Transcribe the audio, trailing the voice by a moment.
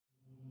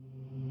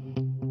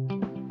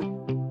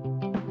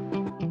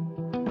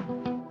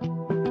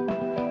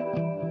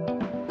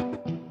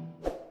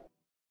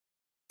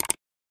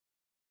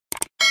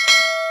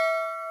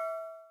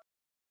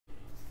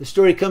The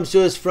story comes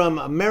to us from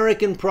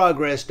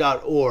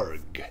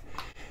AmericanProgress.org.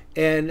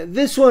 And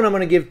this one I'm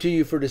going to give to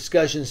you for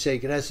discussion's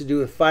sake. It has to do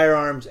with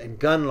firearms and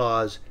gun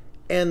laws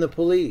and the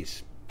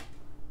police.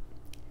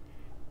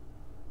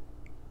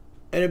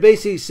 And it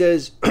basically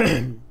says,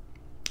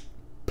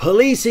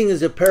 policing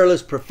is a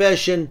perilous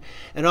profession,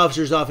 and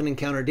officers often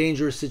encounter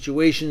dangerous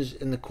situations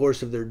in the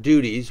course of their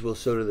duties. Well,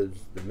 so do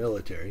the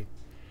military.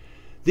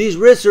 These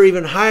risks are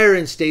even higher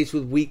in states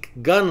with weak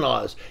gun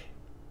laws.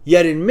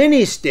 Yet in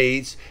many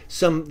states,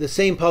 the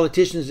same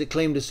politicians that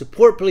claim to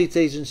support police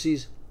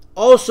agencies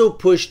also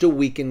push to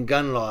weaken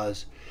gun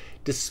laws,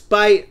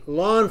 despite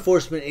law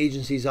enforcement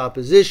agencies'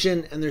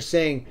 opposition, and they're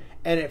saying,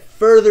 and it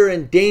further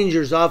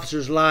endangers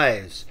officers'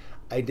 lives.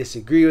 I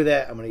disagree with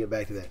that. I'm going to get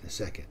back to that in a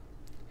second.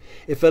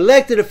 If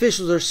elected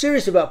officials are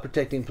serious about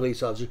protecting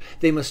police officers,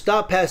 they must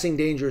stop passing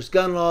dangerous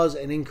gun laws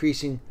and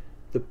increasing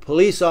the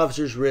police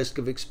officers' risk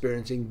of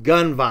experiencing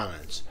gun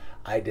violence.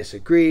 I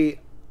disagree.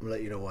 I'm going to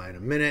let you know why in a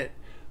minute.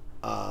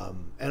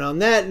 And on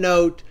that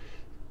note,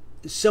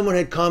 someone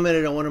had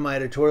commented on one of my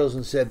editorials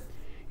and said,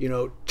 you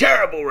know,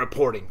 terrible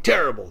reporting,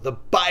 terrible. The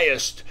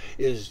bias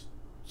is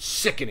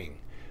sickening.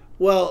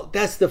 Well,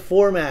 that's the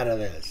format of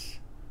this.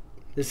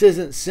 This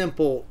isn't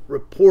simple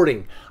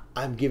reporting.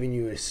 I'm giving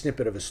you a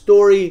snippet of a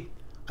story.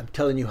 I'm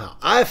telling you how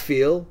I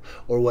feel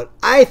or what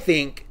I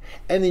think,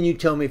 and then you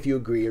tell me if you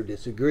agree or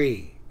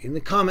disagree in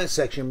the comment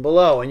section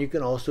below. And you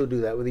can also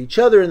do that with each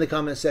other in the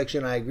comment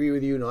section. I agree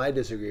with you. No, I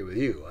disagree with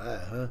you.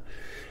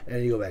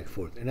 And you go back and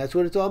forth. And that's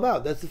what it's all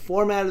about. That's the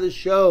format of the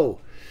show.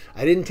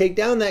 I didn't take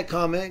down that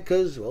comment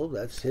because, well,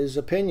 that's his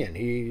opinion.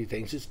 He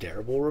thinks it's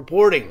terrible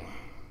reporting.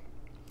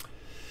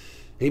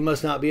 He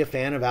must not be a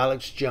fan of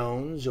Alex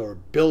Jones or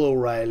Bill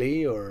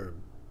O'Reilly or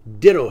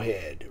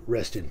Dittohead.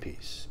 Rest in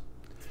peace.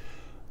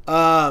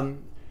 But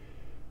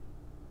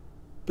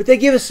they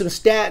give us some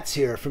stats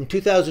here from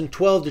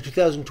 2012 to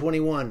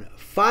 2021.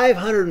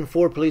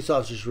 504 police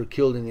officers were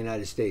killed in the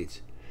United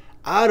States.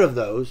 Out of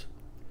those,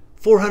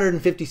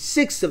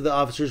 456 of the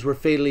officers were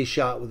fatally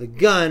shot with a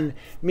gun,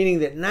 meaning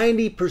that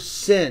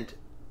 90%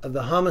 of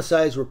the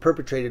homicides were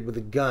perpetrated with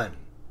a gun.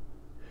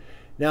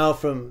 Now,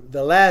 from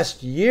the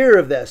last year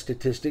of that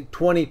statistic,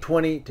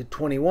 2020 to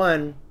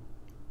 21,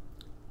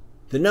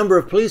 the number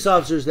of police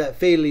officers that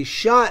fatally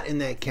shot in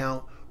that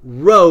count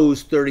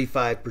rose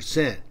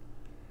 35%.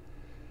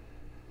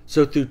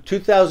 So through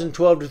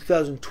 2012 to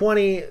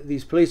 2020,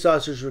 these police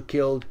officers were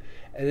killed.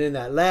 And in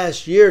that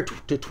last year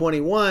to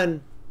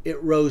 21, it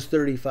rose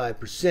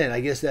 35%. I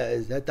guess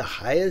is that the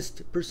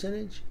highest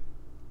percentage?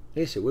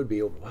 I guess it would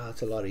be. Wow,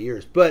 that's a lot of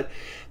years. But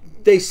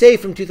they say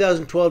from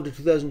 2012 to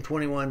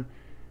 2021,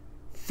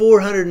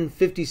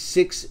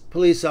 456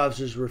 police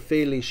officers were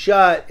fatally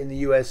shot in the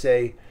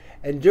USA.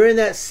 And during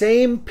that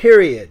same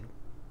period,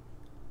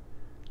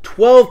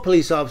 12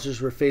 police officers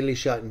were fatally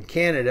shot in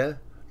Canada.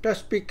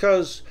 That's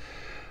because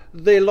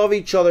they love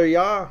each other,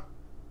 yeah?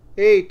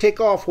 Hey, take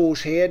off,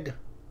 hose head.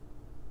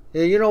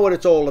 You know what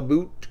it's all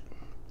about.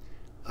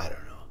 I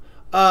don't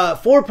know.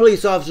 4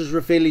 police officers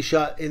were fatally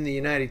shot in the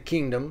United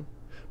Kingdom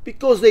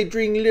because they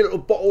drink little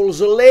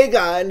bottles of lager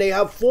and they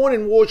have fun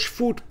and watch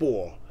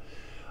football.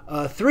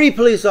 3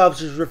 police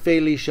officers were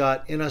fatally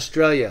shot in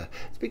Australia.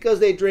 It's because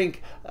they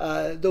drink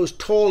those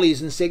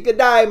tallies and say, "Good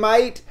day,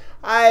 mate.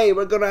 Hey,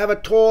 we're going to have a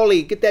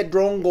tallie. Get that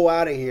drongo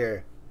out of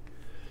here."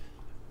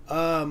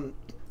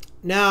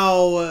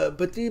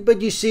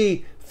 But you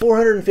see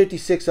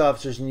 456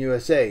 officers in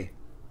USA,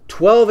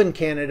 12 in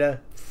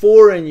Canada,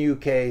 4 in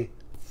UK,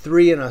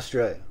 3 in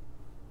Australia.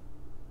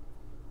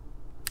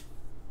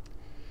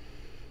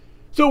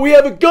 So we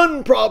have a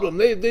gun problem.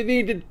 They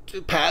need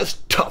to pass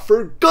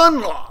tougher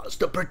gun laws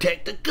to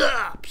protect the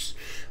cops.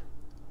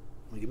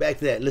 We'll get back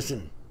to that.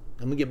 Listen,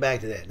 I'm going to get back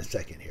to that in a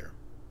second here.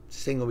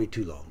 This thing will be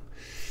too long.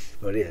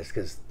 But it is,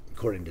 because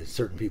according to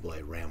certain people,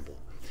 I ramble.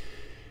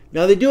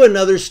 Now, they do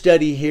another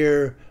study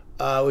here,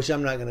 which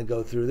I'm not going to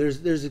go through.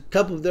 There's a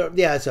couple,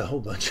 it's a whole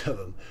bunch of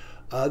them.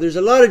 There's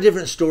a lot of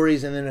different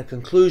stories, and then a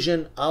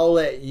conclusion. I'll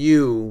let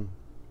you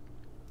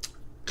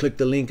click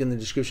the link in the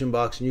description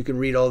box, and you can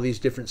read all these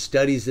different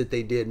studies that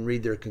they did and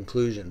read their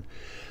conclusion.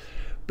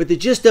 But the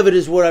gist of it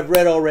is what I've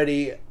read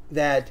already,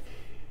 that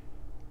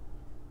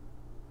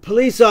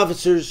police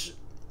officers'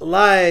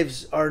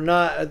 lives are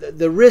not,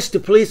 the risk to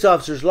police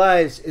officers'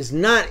 lives is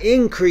not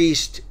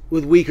increased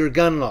with weaker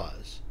gun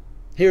laws.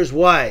 Here's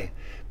why.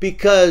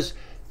 Because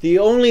the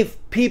only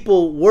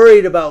people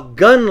worried about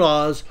gun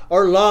laws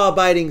are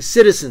law-abiding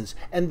citizens,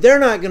 and they're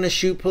not going to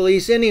shoot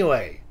police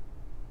anyway.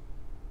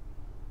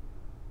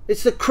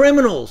 It's the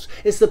criminals.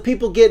 It's the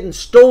people getting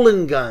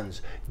stolen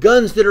guns,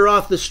 guns that are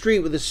off the street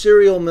with a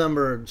serial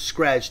number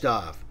scratched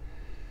off,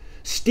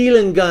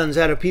 stealing guns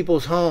out of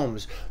people's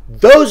homes.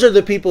 Those are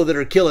the people that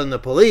are killing the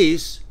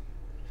police.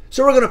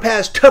 So we're going to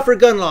pass tougher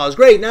gun laws.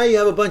 Great. Now you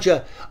have a bunch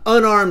of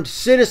unarmed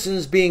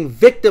citizens being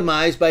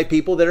victimized by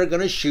people that are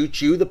going to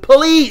shoot you, the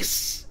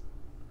police.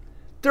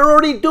 They're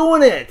already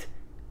doing it.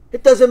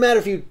 It doesn't matter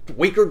if you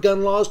weaker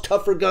gun laws,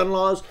 tougher gun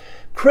laws.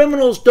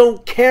 Criminals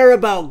don't care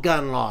about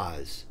gun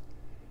laws.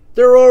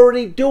 They're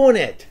already doing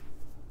it.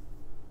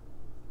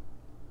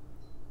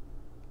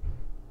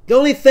 The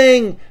only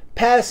thing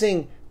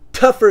passing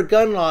tougher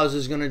gun laws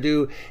is going to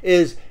do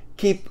is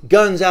keep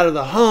guns out of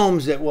the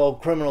homes that, well,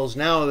 criminals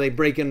now, they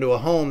break into a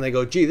home, they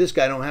go, gee, this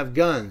guy don't have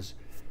guns.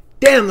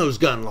 Damn those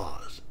gun laws.